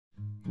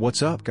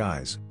What's up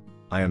guys?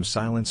 I am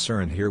Silent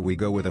Sir and here we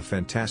go with a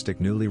fantastic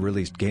newly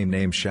released game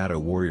named Shadow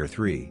Warrior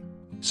 3.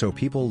 So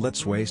people,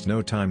 let's waste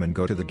no time and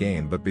go to the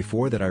game, but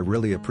before that I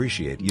really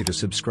appreciate you to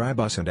subscribe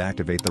us and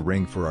activate the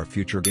ring for our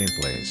future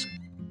gameplays.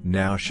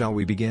 Now shall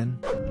we begin?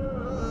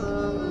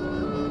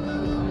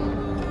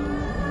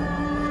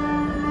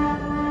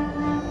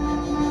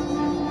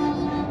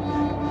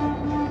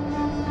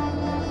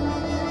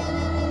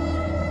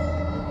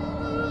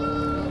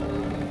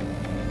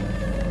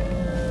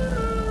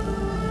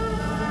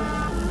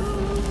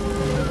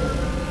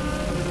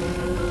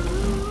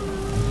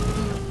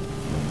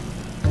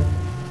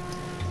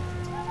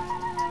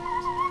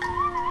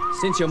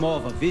 Since you're more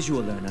of a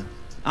visual learner,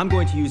 I'm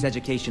going to use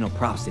educational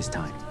props this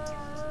time.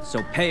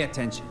 So pay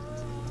attention.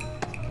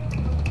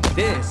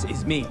 This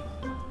is me,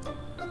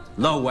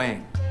 Lo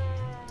Wang.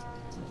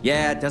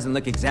 Yeah, it doesn't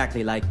look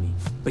exactly like me,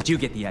 but you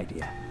get the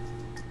idea.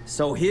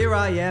 So here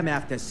I am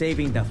after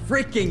saving the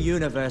freaking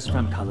universe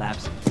from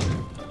collapsing.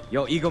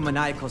 Your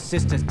egomaniacal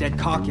sister's dead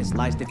carcass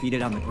lies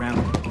defeated on the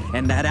ground,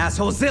 and that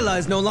asshole Zila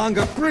is no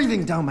longer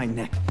breathing down my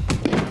neck.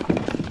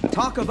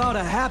 Talk about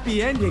a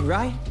happy ending,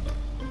 right?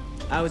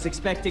 I was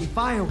expecting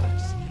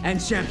fireworks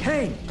and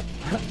champagne.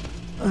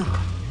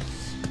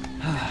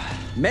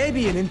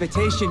 Maybe an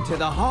invitation to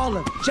the Hall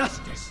of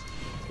Justice.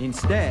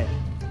 Instead,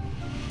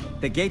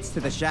 the gates to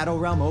the Shadow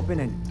Realm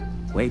open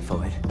and, wait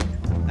for it,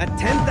 a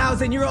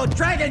 10,000-year-old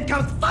dragon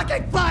comes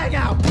fucking flying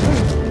out!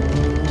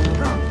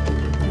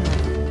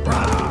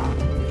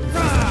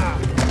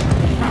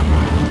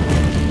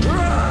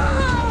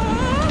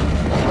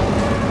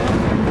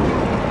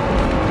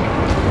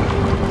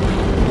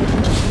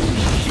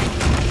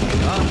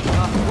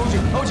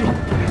 Hoji!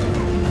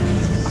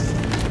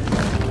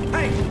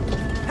 Hey!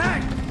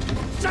 Hey!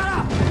 Shut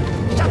up!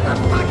 Shut the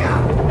fuck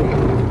up!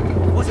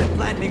 Wasn't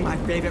planting my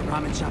favorite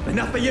ramen shop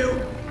enough for you?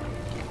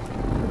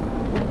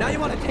 Now you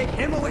want to take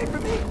him away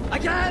from me?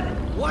 Again?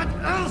 What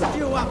else do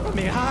you want from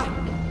me, huh?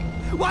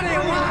 What do you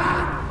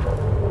want?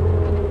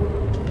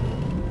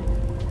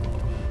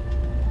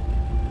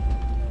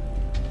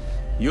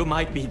 You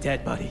might be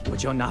dead, buddy,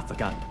 but you're not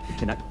forgotten.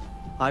 And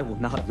I will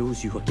not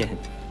lose you again.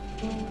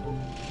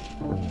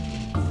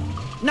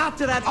 Not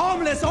to that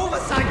armless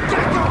oversight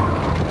gecko!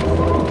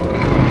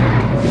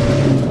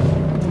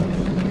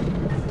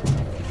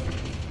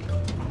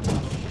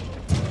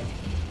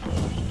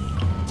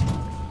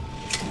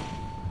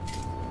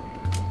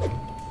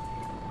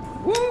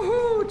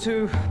 Woohoo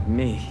to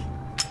me.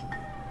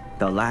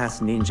 The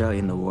last ninja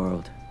in the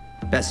world.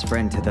 Best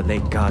friend to the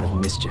late god of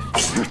mischief.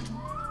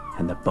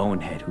 And the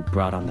bonehead who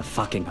brought on the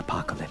fucking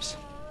apocalypse.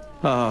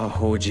 Oh,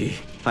 Hoji.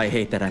 I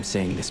hate that I'm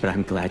saying this, but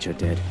I'm glad you're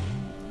dead.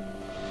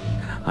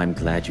 I'm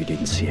glad you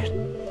didn't see it.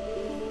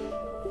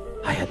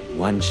 I had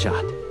one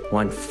shot,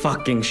 one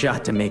fucking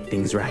shot to make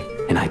things right,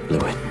 and I blew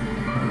it.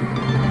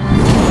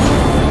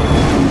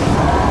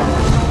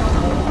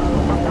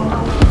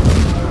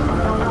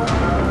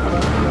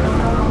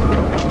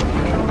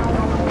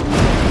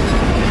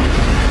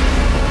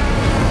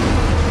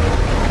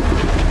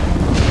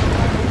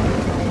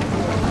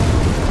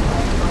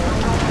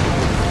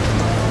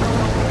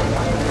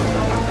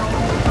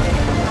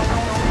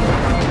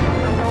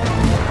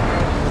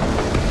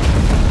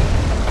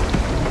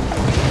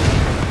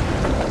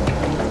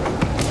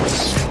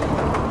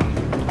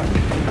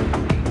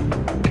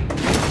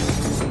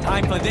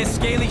 Time for this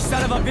scaly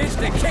son of a bitch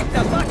to kick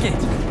the bucket!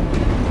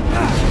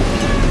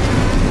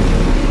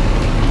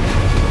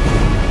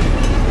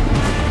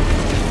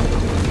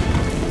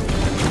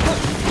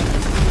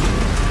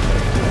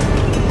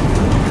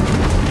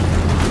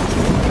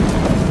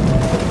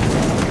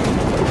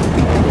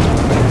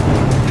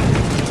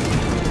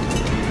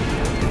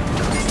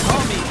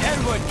 Call me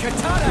Edward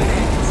Katana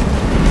Hands!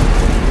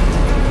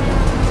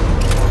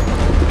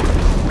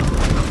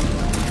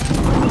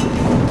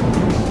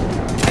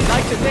 I'd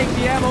like to thank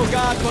the ammo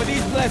god for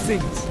these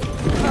blessings.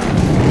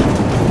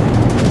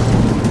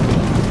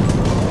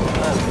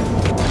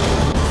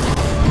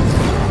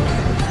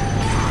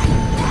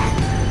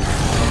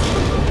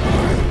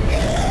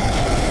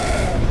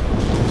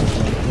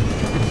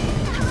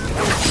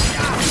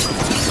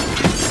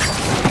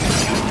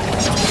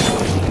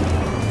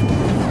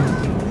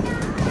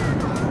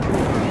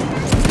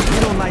 You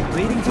don't like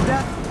bleeding to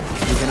death?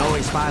 You can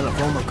always file a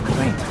formal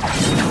complaint.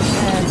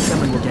 And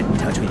someone will get in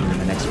touch with you in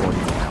the next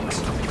 44 hours.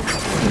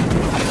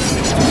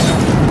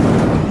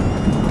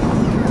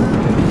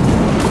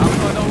 Out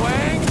for the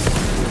wang!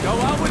 Go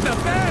out with a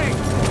bang!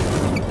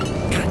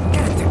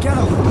 Get it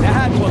together!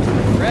 That was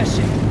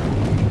refreshing.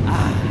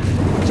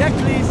 Check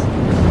please.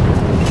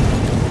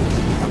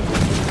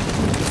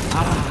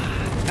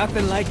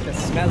 Nothing like the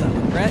smell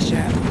of fresh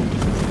air.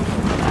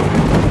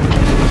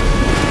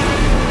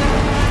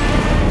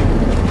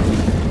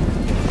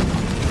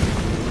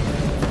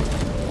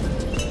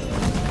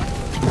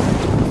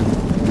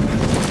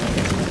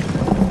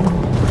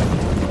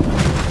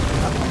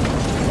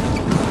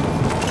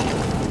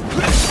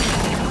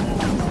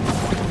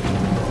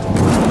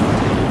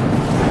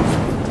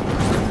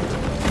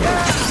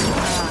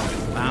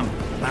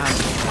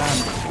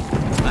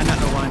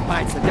 Another one.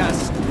 bites the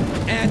dust,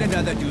 and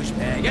another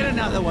douchebag, and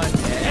another one,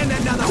 and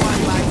another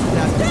one bites the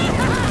dust.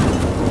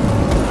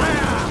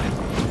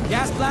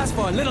 Gas blast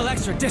for a little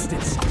extra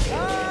distance.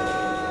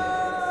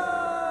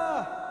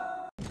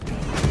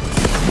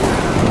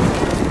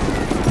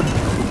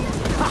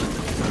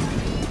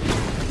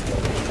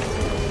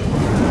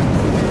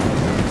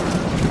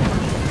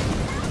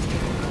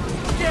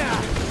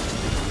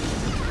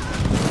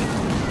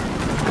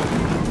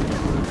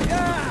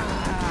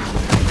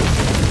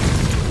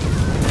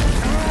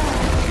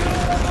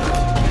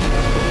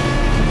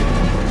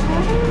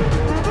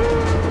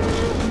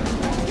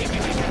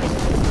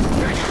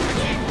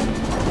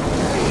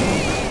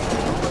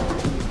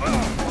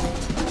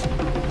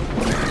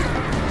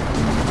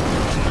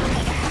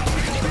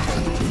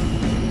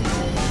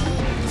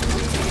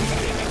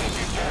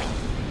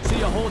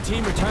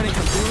 Team returning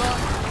from Zila?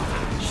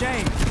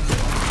 Shame.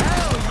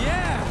 Hell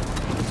yeah!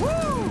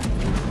 Woo!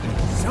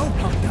 So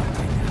pumped up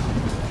right now.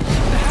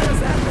 What the hell is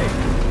that thing?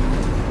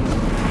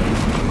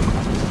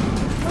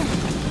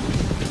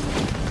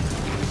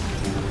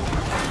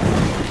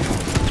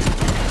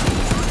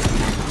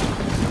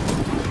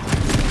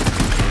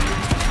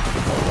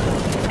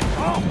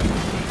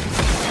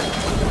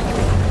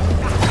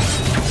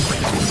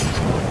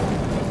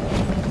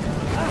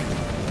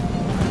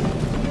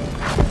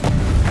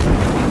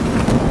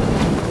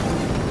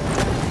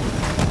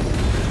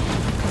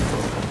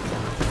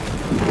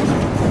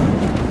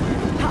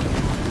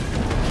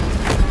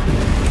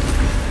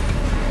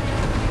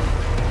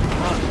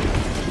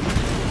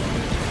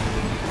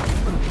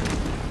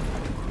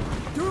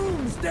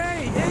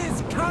 Doomsday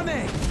is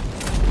coming!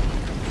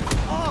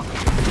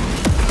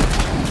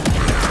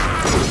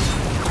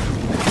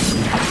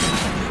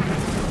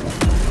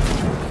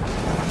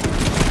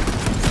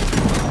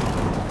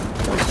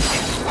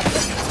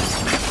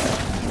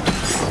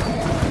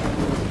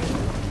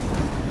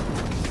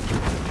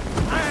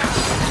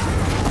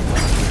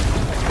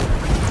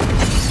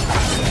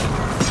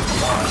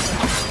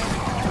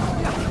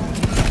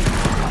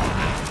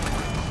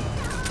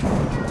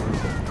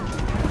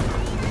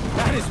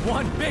 That is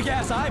one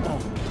big-ass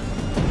eyeball!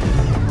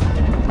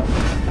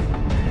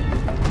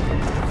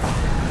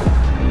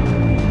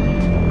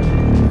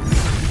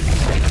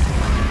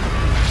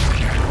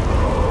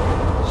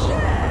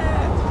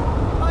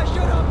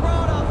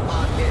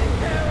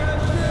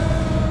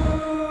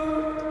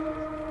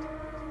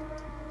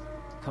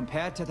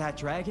 Compared to that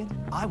dragon,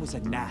 I was a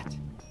gnat,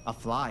 a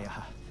fly,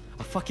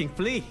 a fucking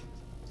flea.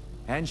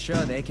 And sure,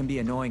 they can be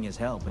annoying as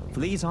hell, but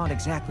fleas aren't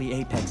exactly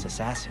apex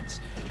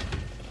assassins.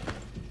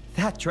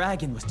 That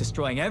dragon was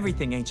destroying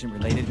everything ancient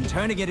related and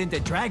turning it into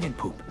dragon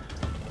poop.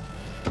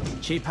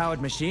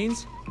 Cheap-powered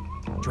machines?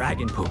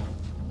 Dragon poop.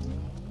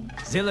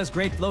 Zilla's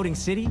great floating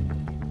city?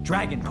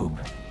 Dragon poop.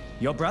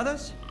 Your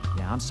brothers?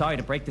 Yeah, I'm sorry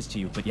to break this to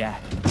you, but yeah.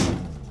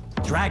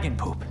 Dragon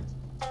poop.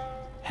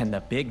 And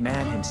the big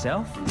man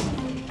himself?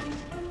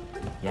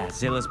 Yeah,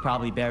 Zilla's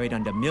probably buried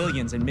under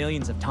millions and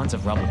millions of tons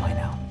of rubble by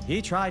now.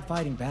 He tried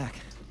fighting back.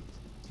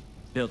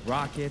 Built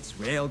rockets,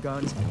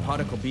 railguns,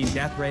 particle beam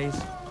death rays.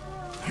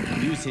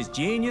 Used his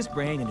genius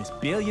brain and his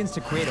billions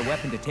to create a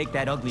weapon to take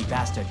that ugly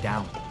bastard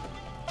down.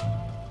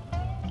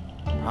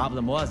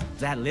 Problem was,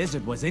 that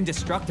lizard was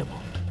indestructible.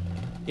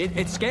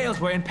 Its scales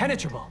were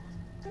impenetrable.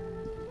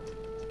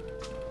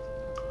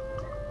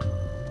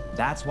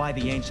 That's why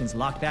the ancients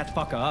locked that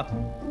fucker up,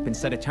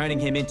 instead of turning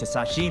him into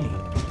sashimi.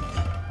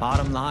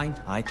 Bottom line,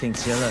 I think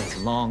Zila is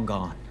long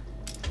gone.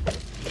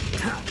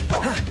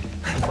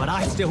 But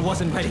I still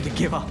wasn't ready to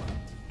give up.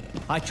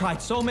 I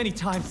tried so many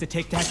times to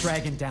take that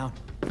dragon down.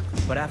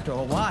 But after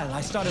a while,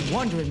 I started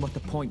wondering what the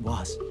point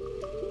was.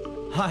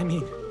 I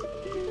mean,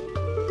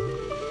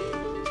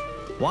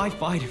 why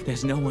fight if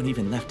there's no one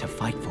even left to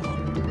fight for?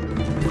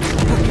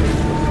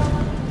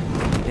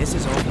 This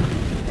is over,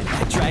 and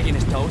that dragon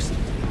is toast.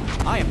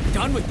 I am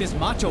done with this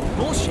macho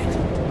bullshit.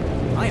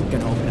 I am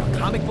gonna open a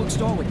comic book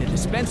store with a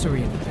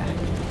dispensary in the back.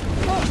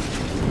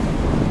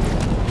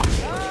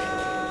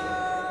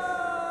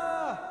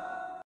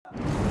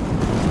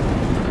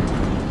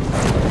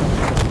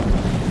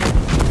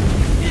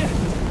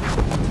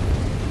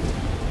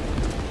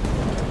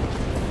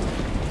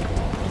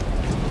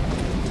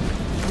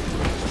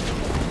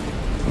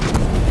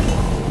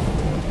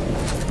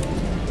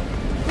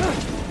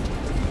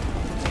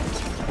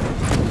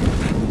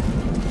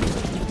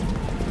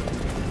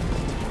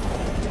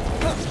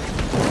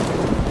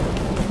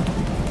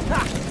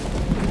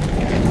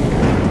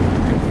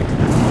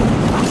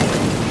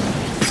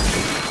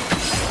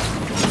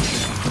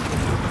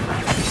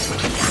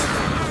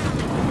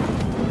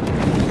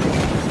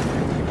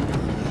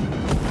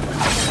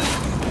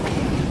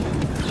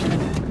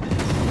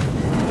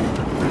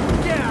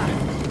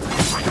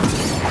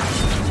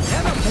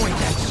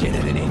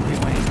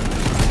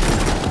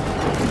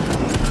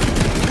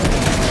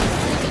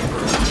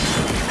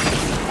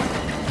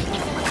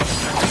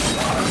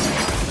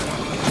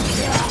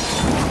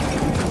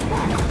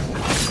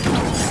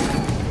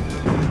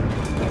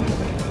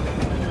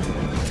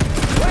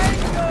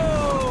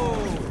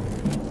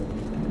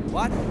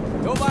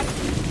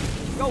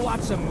 go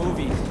watch some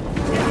movies.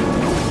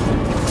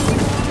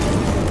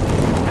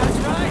 That's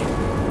right!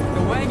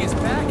 The Wang is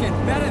back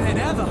and better than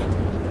ever.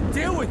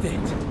 Deal with it!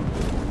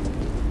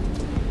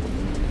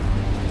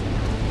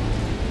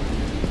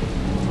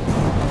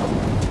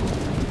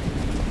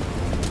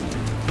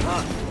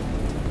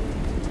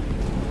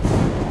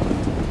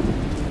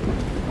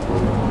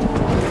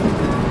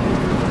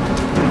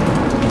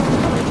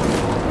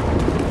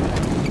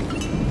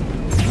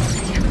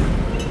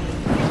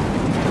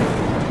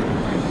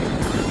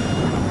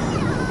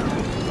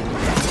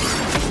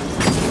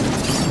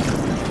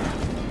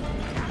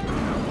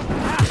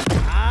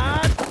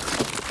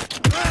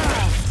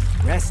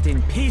 Rest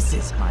in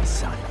pieces, my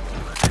son.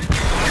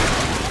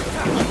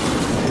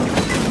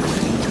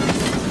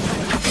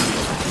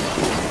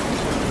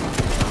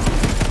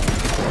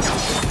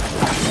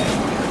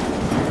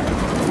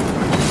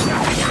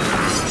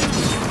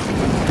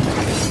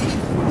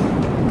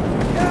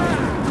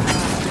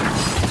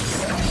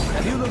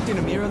 Have you looked in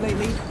a mirror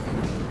lately?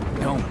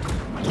 Don't.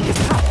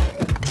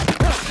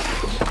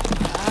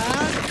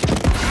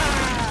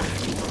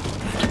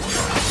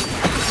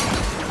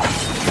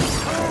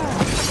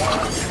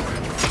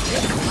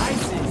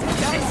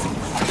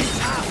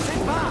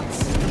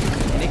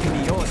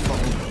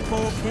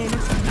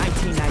 Payments of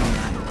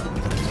 $19.99.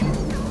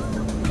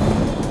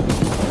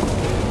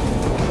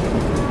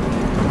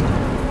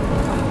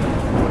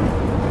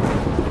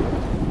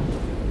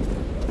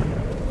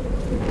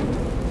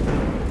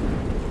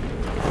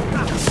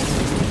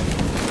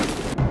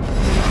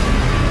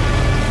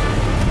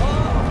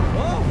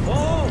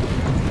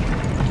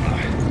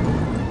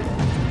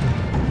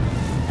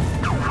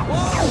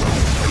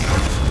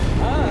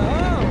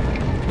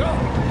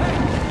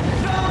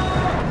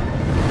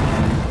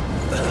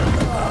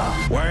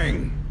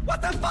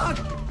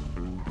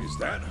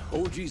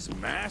 Hoji's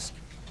mask?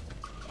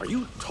 Are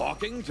you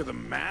talking to the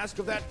mask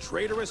of that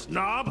traitorous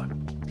knob?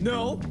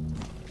 No.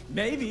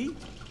 Maybe.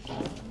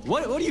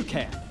 What do you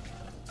care?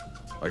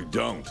 I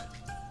don't.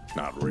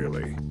 Not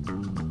really.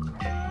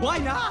 Why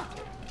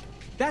not?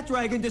 That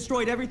dragon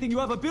destroyed everything you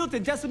ever built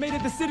and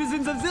decimated the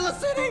citizens of Zila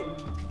City!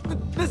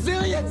 The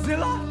Zillions,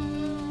 Zilla!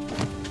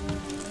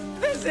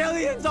 The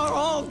Zillions are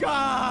all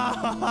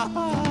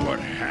gone! What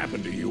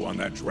happened to you on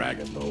that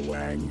dragon, though,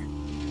 Wang?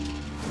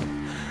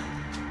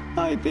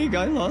 I think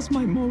I lost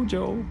my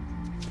mojo.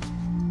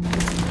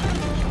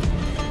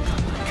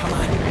 Come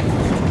on, we can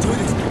do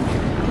this.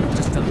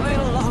 Just a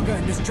little longer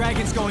and this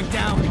dragon's going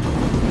down.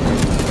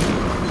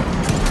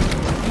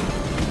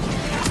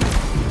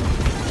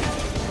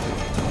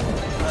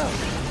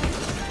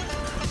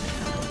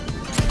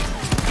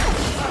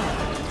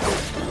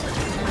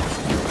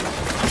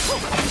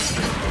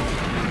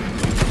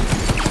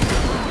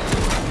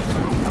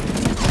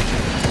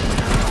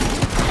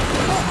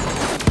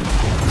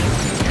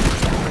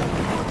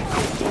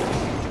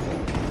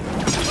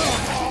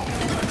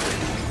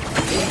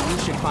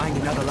 Find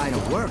another line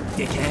of work,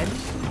 dickhead.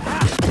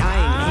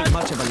 Dying ain't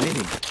much of a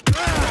living.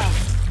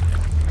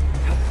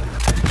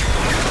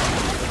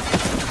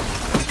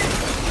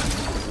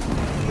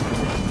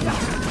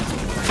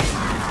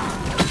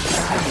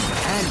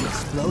 And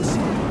explosive.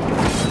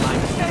 My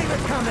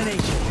favorite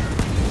combination.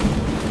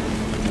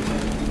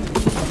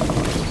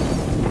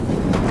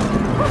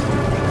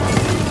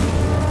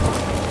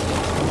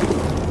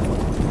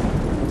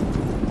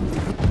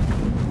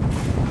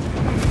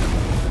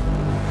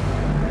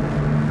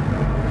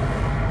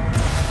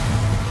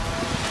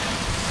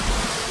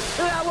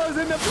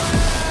 In the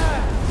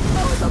plan!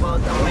 I was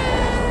supposed to win!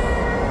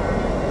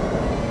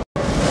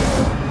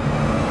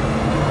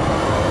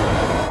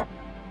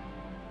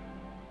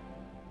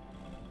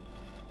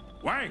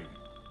 Wang!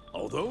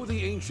 Although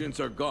the ancients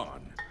are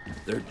gone,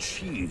 their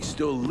chi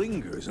still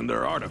lingers in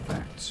their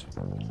artifacts.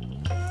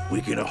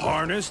 We can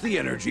harness the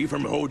energy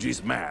from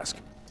Hoji's mask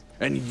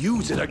and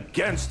use it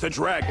against the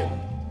dragon.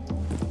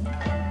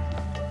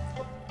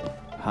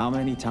 How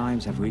many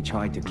times have we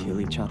tried to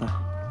kill each other?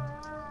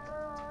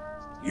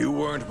 You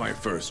weren't my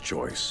first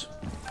choice,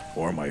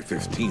 or my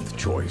 15th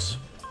choice.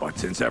 But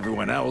since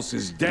everyone else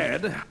is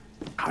dead,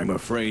 I'm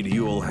afraid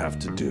you'll have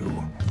to do.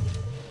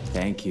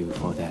 Thank you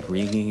for that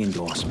ringing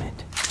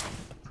endorsement.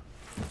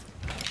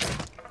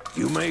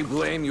 You may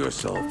blame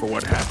yourself for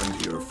what happened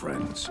to your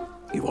friends.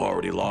 You've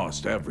already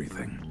lost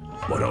everything.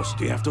 What else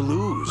do you have to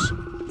lose?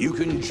 You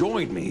can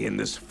join me in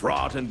this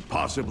fraught and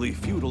possibly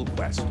futile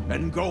quest,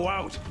 and go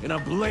out in a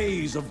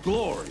blaze of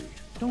glory.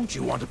 Don't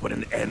you want to put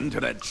an end to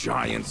that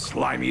giant,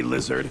 slimy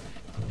lizard?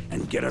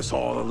 And get us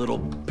all a little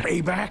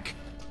payback?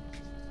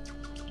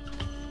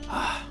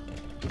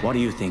 What do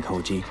you think,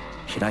 Hoji?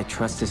 Should I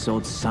trust this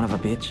old son of a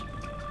bitch?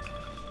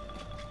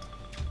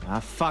 Ah,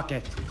 fuck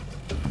it.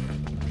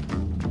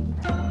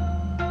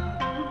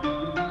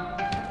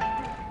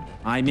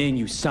 I'm in,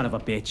 you son of a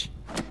bitch.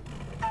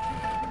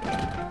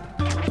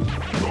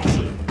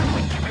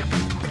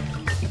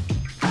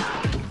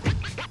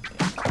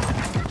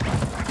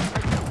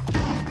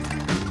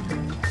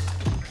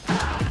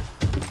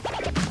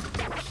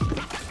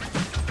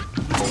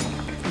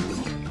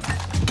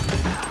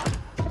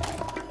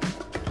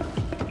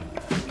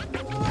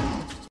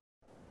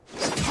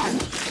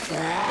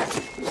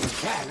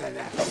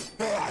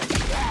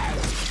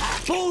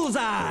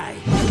 Bullseye!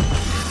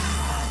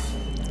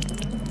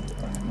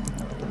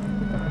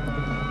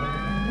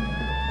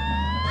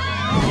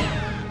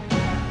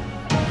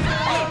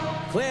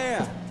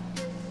 Clear!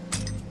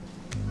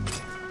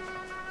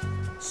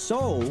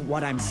 So,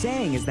 what I'm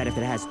saying is that if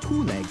it has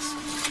 2 legs,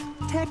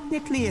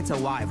 technically it's a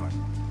wyvern,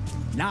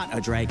 not a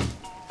dragon.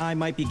 I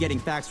might be getting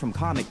facts from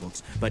comic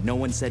books, but no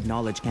one said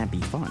knowledge can't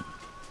be fun.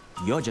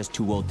 You're just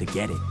too old to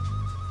get it.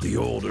 The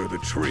older the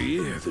tree,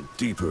 the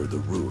deeper the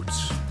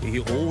roots. The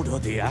older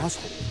the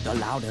asshole, the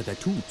louder the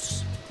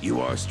toots.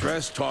 You are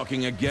stress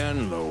talking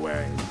again, Lo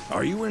Wang.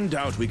 Are you in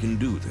doubt we can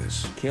do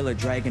this? Kill a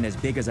dragon as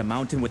big as a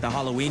mountain with a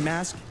Halloween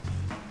mask?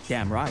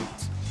 Damn right.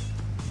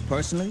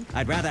 Personally,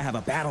 I'd rather have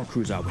a battle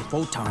cruiser with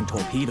photon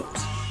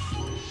torpedoes.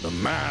 The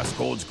mask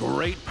holds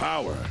great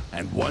power,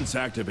 and once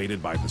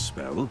activated by the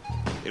spell,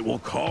 it will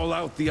call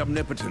out the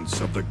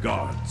omnipotence of the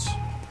gods.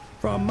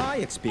 From my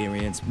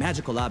experience,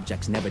 magical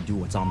objects never do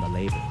what's on the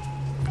label.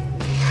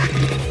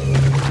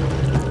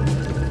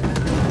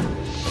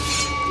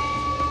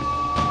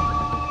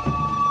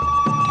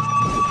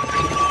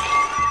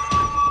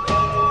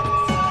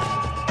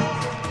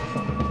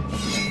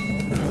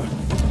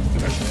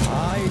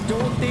 I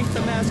don't think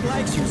the mask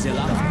likes you,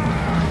 Zila.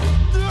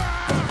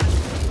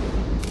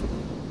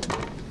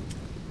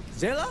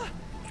 Zila?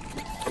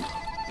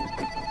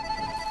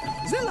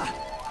 Zila!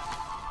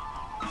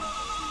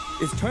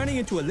 Is turning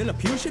into a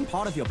Lilliputian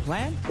part of your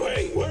plan?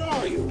 Wait, where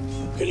are you?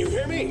 Can you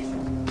hear me?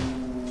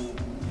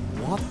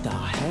 What the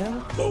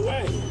hell? The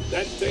Wang.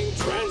 That thing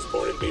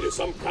transported me to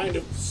some kind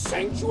of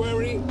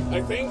sanctuary,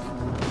 I think.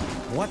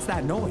 What's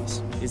that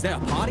noise? Is there a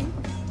party?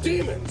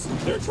 Demons!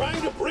 They're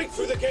trying to break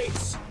through the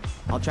gates!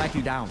 I'll track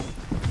you down.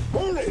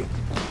 Hurry!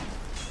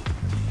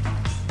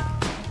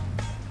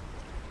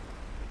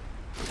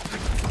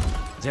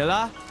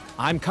 Zila,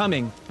 I'm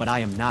coming, but I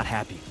am not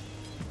happy.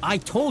 I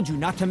told you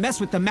not to mess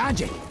with the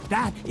magic.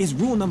 That is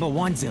rule number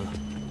 1, Zila.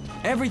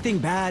 Everything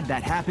bad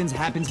that happens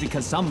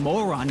because some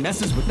moron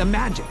messes with the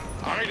magic.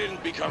 I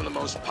didn't become the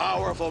most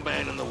powerful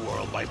man in the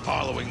world by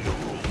following the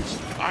rules.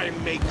 I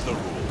make the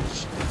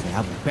rules.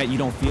 Yeah, I bet you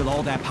don't feel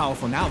all that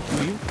powerful now,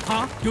 do you?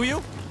 Huh? Do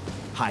you?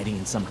 Hiding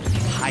in some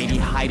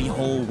hidey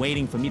hole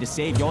waiting for me to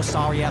save your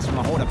sorry ass from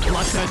a horde of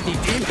bloodthirsty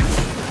demons.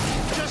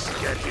 Just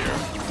get here,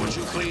 would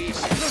you please?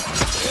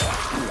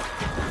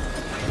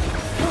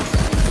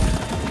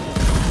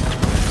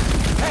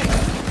 Hey!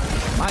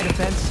 My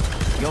defense,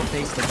 your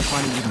face looked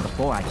funny even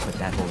before I put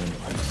that hole in your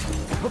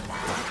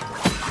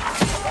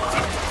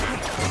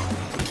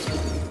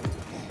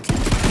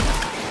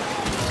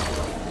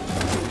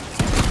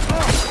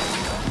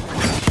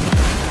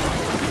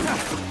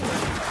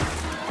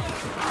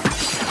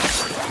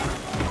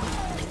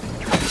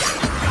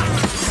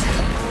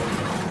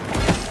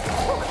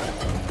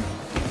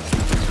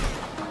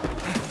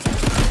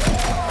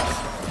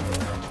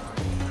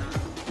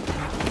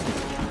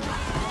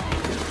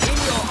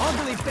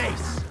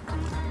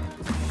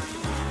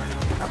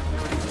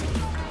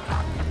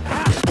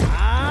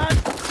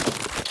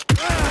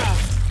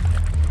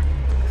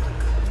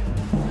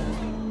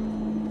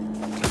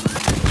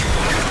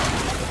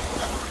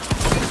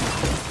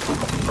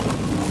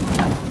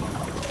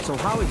So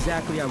how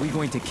exactly are we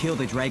going to kill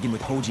the dragon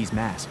with Hoji's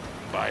mask?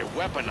 By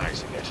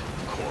weaponizing it,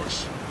 of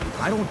course.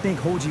 I don't think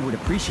Hoji would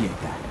appreciate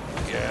that.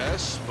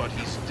 Yes, but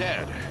he's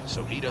dead,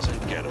 so he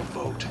doesn't get a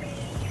vote. Here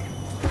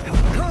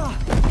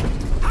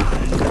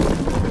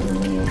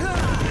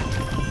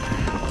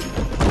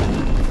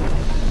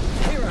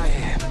I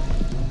am.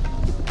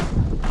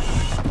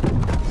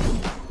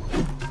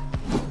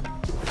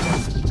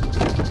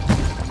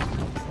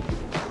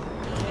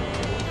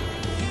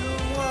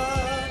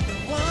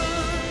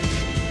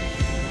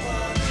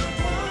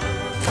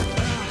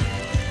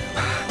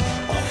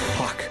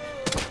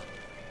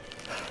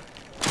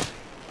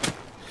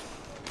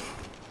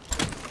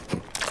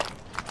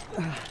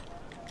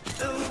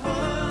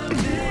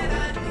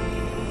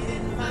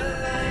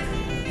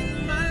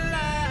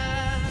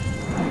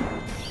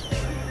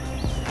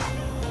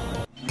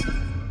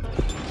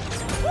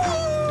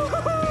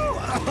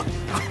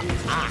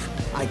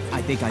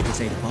 I think I just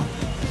ate a bug.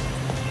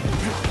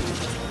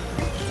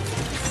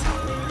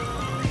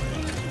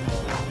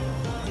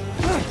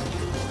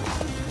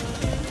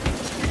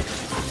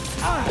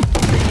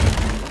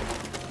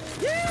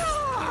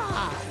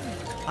 Yeah!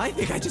 I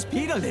think I just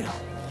peed a little.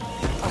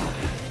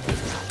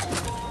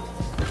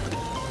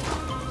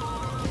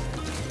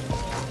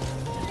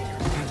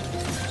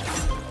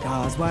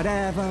 Does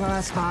whatever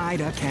a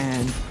spider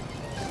can.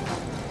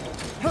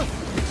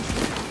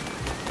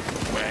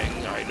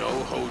 Wang, I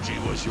know Hoji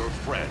was your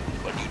friend,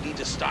 but you need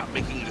to stop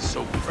making this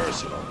so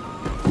personal.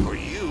 For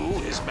you,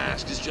 his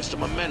mask is just a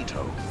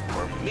memento.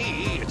 For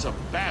me, it's a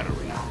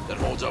battery that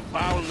holds a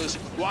boundless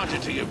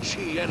quantity of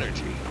chi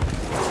energy.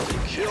 To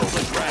kill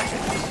the dragon,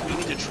 we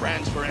need to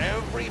transfer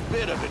every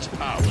bit of its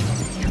power.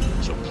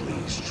 So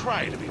please,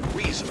 try to be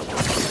reasonable.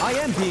 I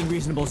am being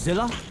reasonable,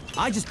 Zila.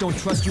 I just don't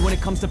trust you when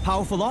it comes to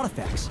powerful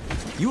artifacts.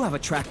 You have a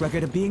track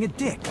record of being a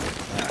dick.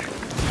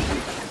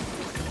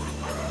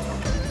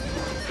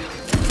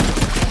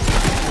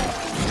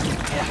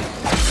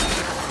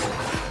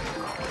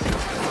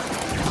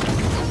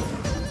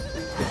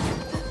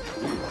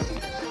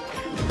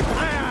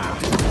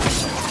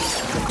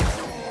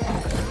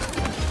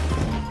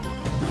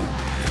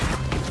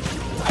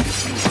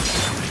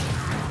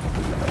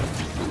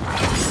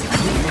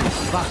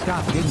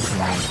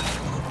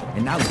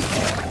 And now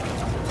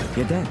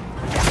you're dead.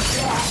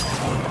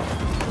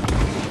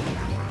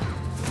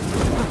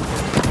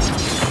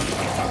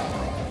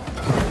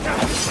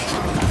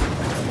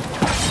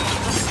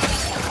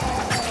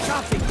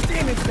 Chopping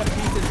demons to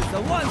pieces is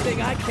the one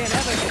thing I can't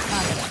ever get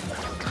tired of.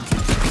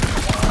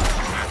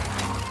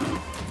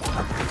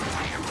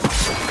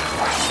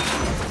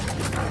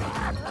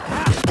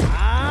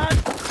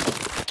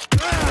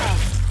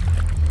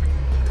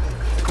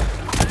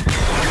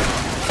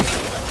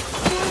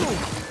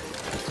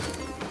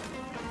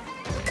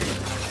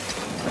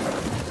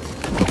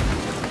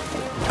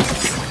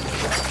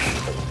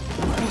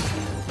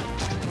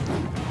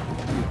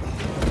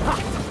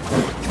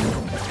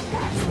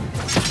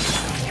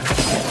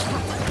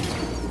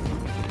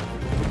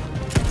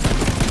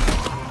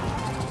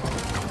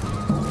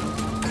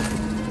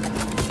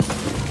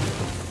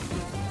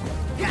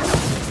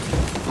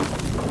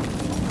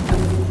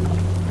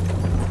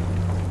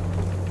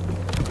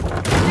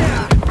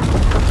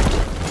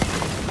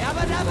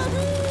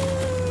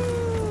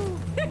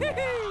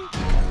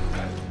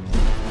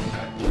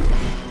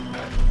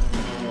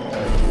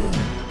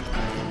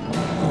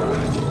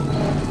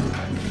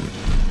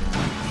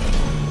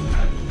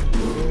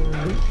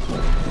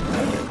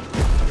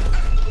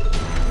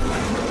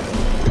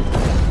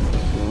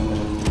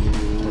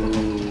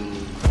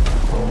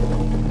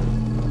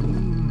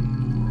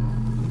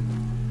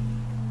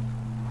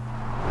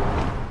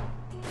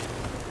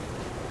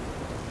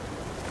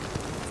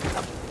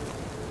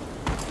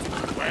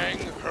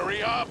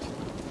 Hurry up!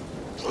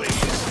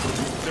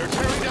 Please! They're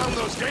tearing down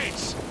those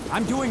gates!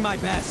 I'm doing my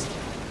best.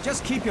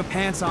 Just keep your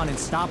pants on and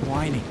stop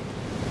whining.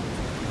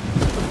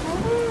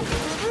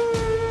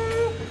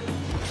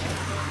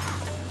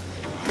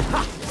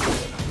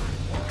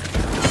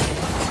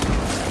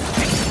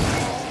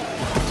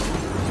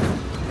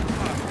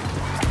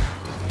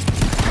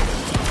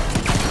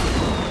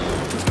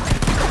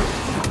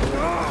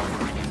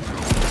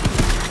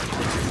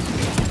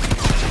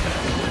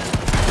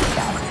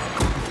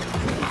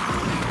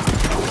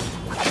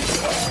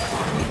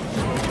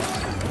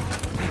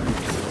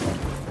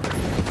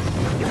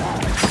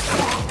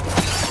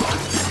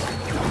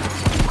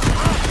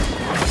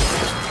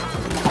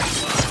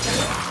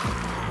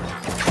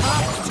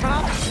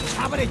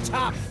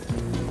 Top!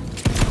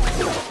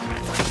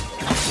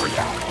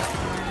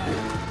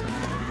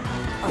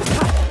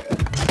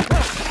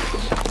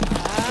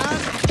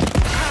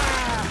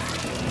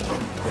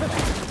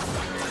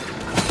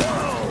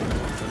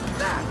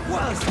 That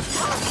was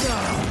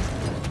awesome!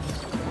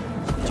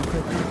 Did you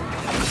click that?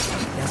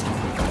 That's good.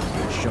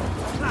 Sure.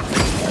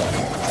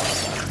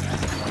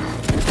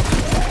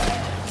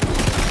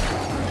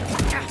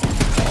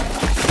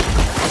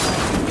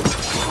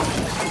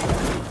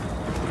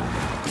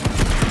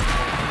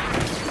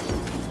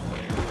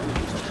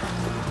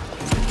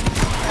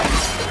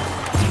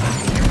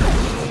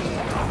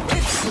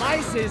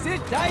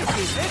 It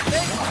dices, it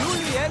makes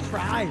julienne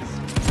fries.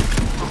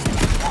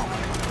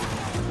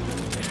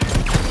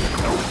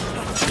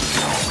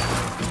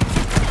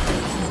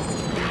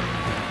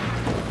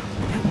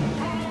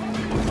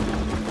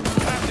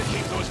 Have to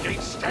keep those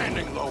gates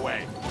standing, Lo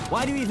Wang.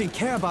 Why do you even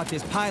care about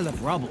this pile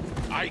of rubble?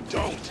 I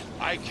don't.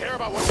 I care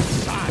about what's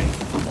inside.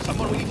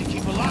 Someone we need to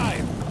keep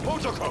alive.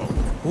 Otoko.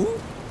 Who?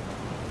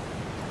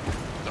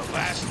 The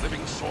last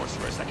living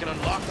sorceress that can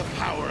unlock the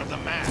power of the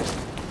mask.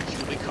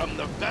 She'll become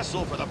the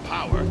vessel for the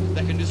power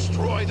that can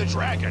destroy the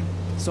dragon.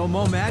 So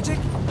more magic?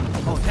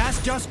 Oh,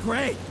 that's just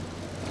great!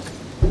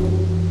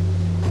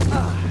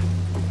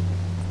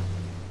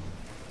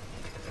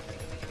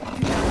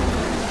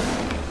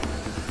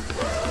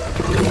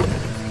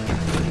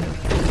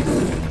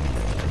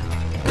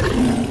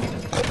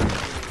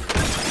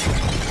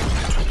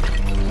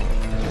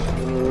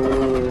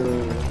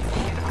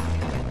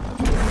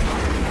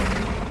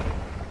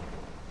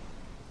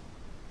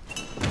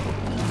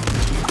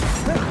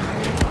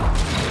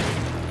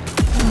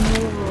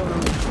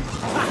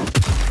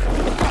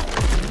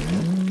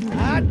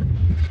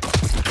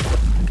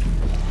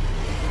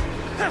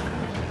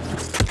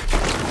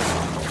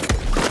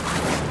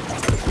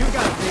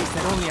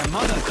 Only a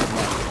mother can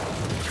love.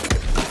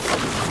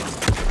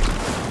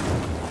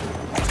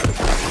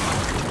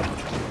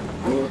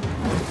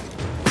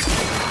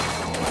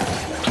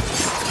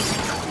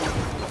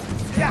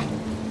 Yeah.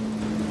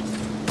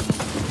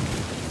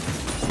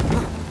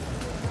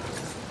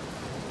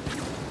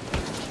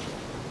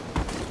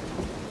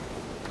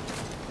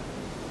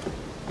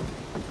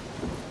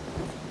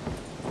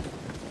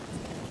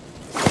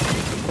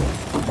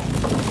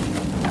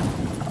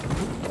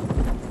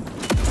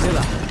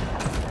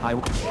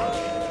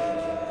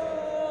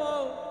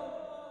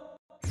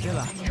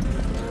 Zila,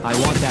 I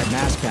want that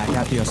mask back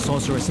after your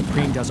Sorcerer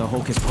Supreme does a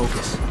hocus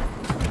pocus.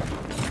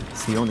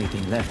 It's the only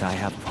thing left I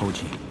have of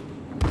Hoji.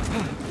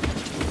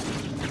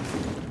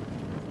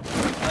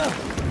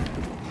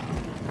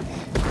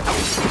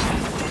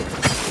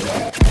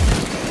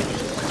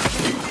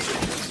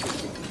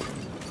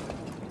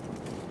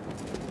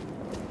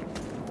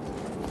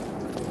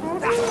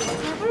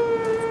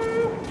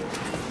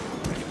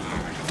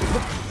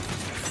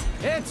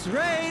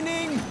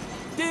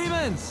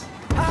 demons!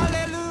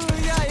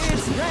 Hallelujah!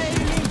 It's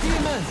raining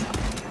demons!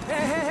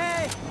 Hey, hey,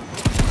 hey!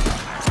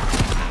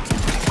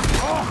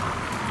 Oh!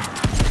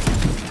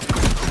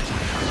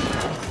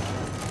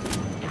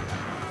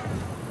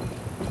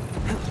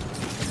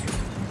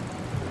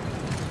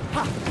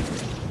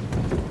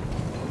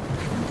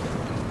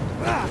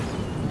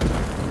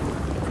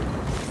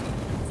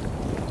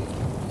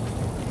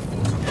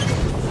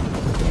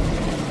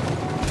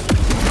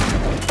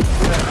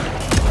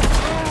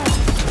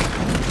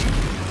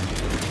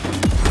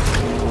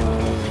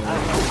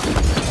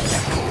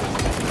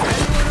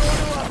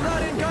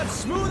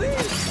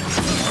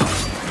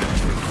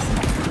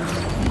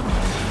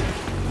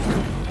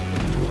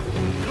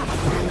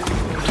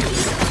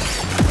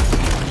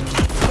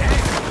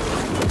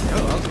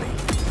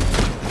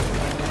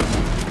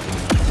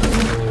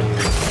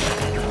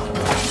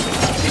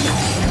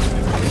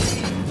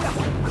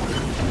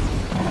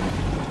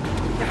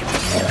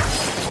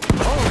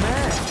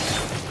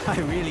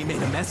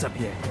 Up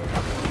here.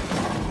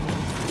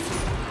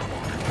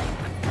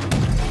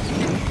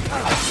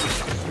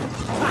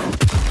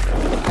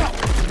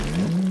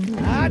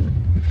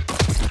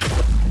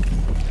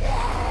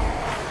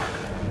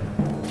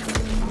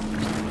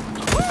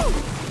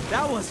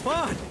 That was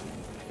fun!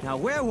 Now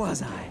where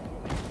was I?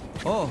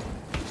 Oh,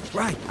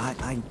 right,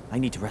 I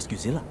need to rescue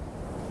Zila.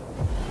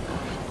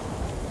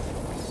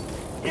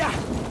 Yeah!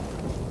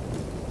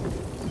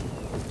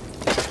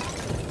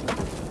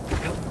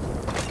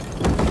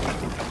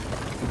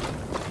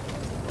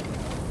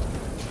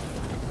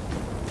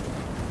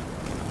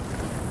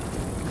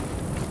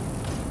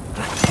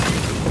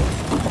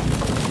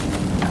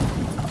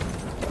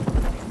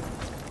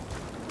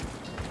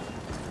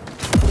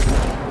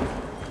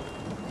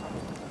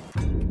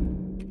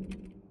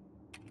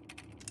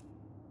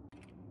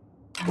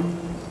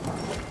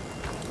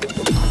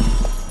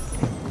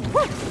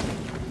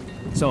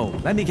 So,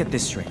 let me get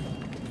this straight.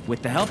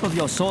 With the help of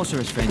your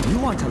sorcerer's friend, you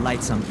want to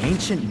light some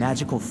ancient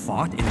magical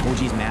fart in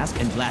Hoji's mask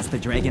and blast the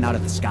dragon out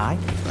of the sky?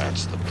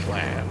 That's the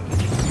plan.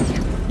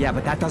 Yeah,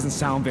 but that doesn't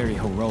sound very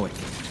heroic.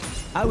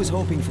 I was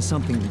hoping for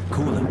something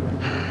cooler.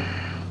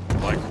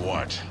 Like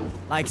what?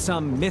 Like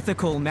some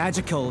mythical,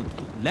 magical...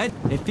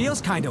 It feels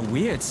kinda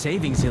weird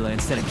saving Zila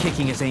instead of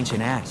kicking his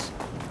ancient ass.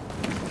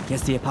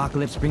 Guess the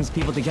apocalypse brings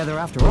people together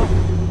after all.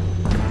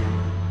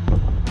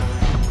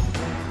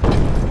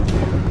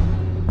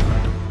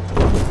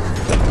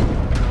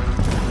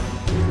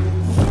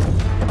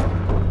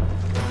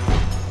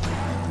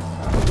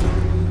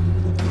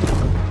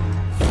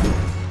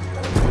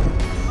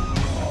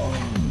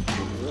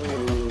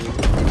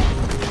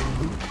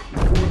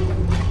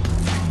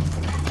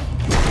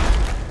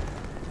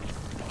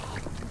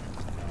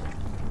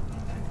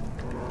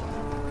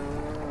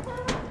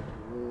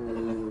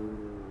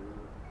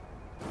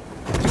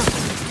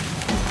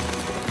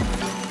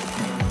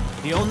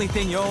 The only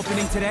thing you're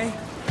opening today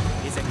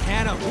is a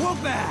can of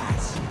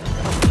whoop-ass!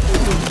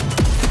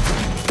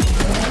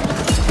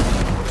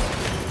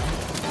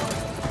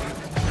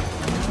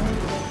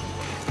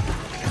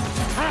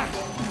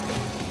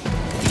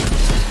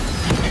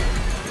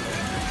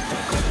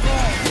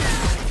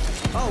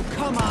 Oh,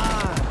 come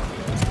on!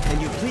 Can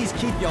you please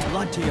keep your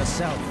blood to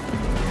yourself?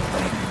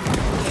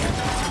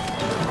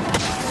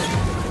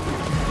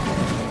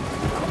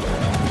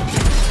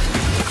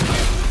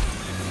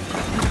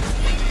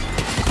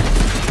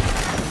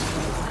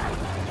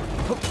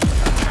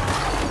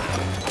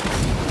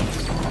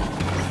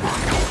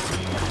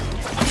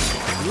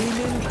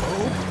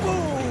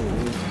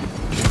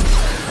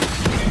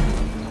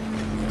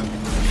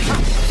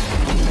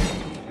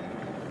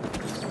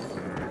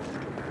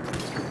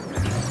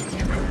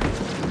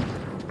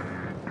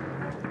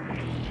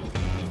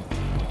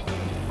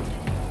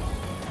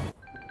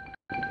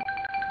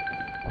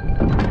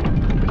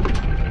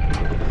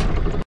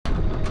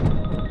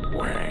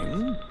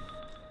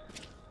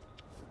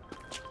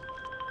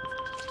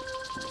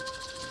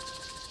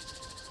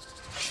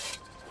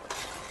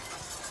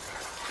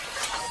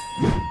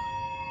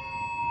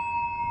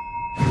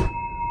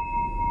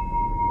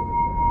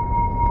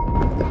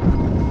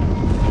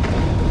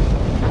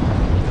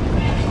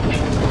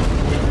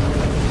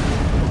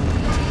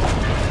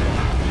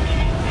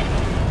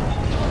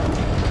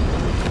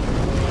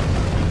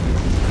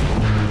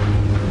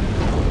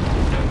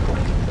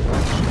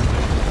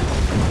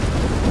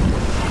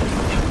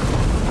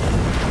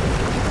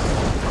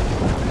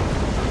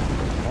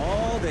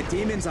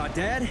 Demons are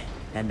dead,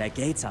 and the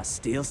gates are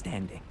still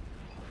standing.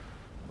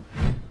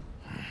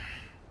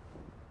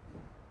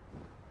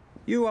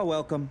 You are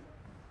welcome.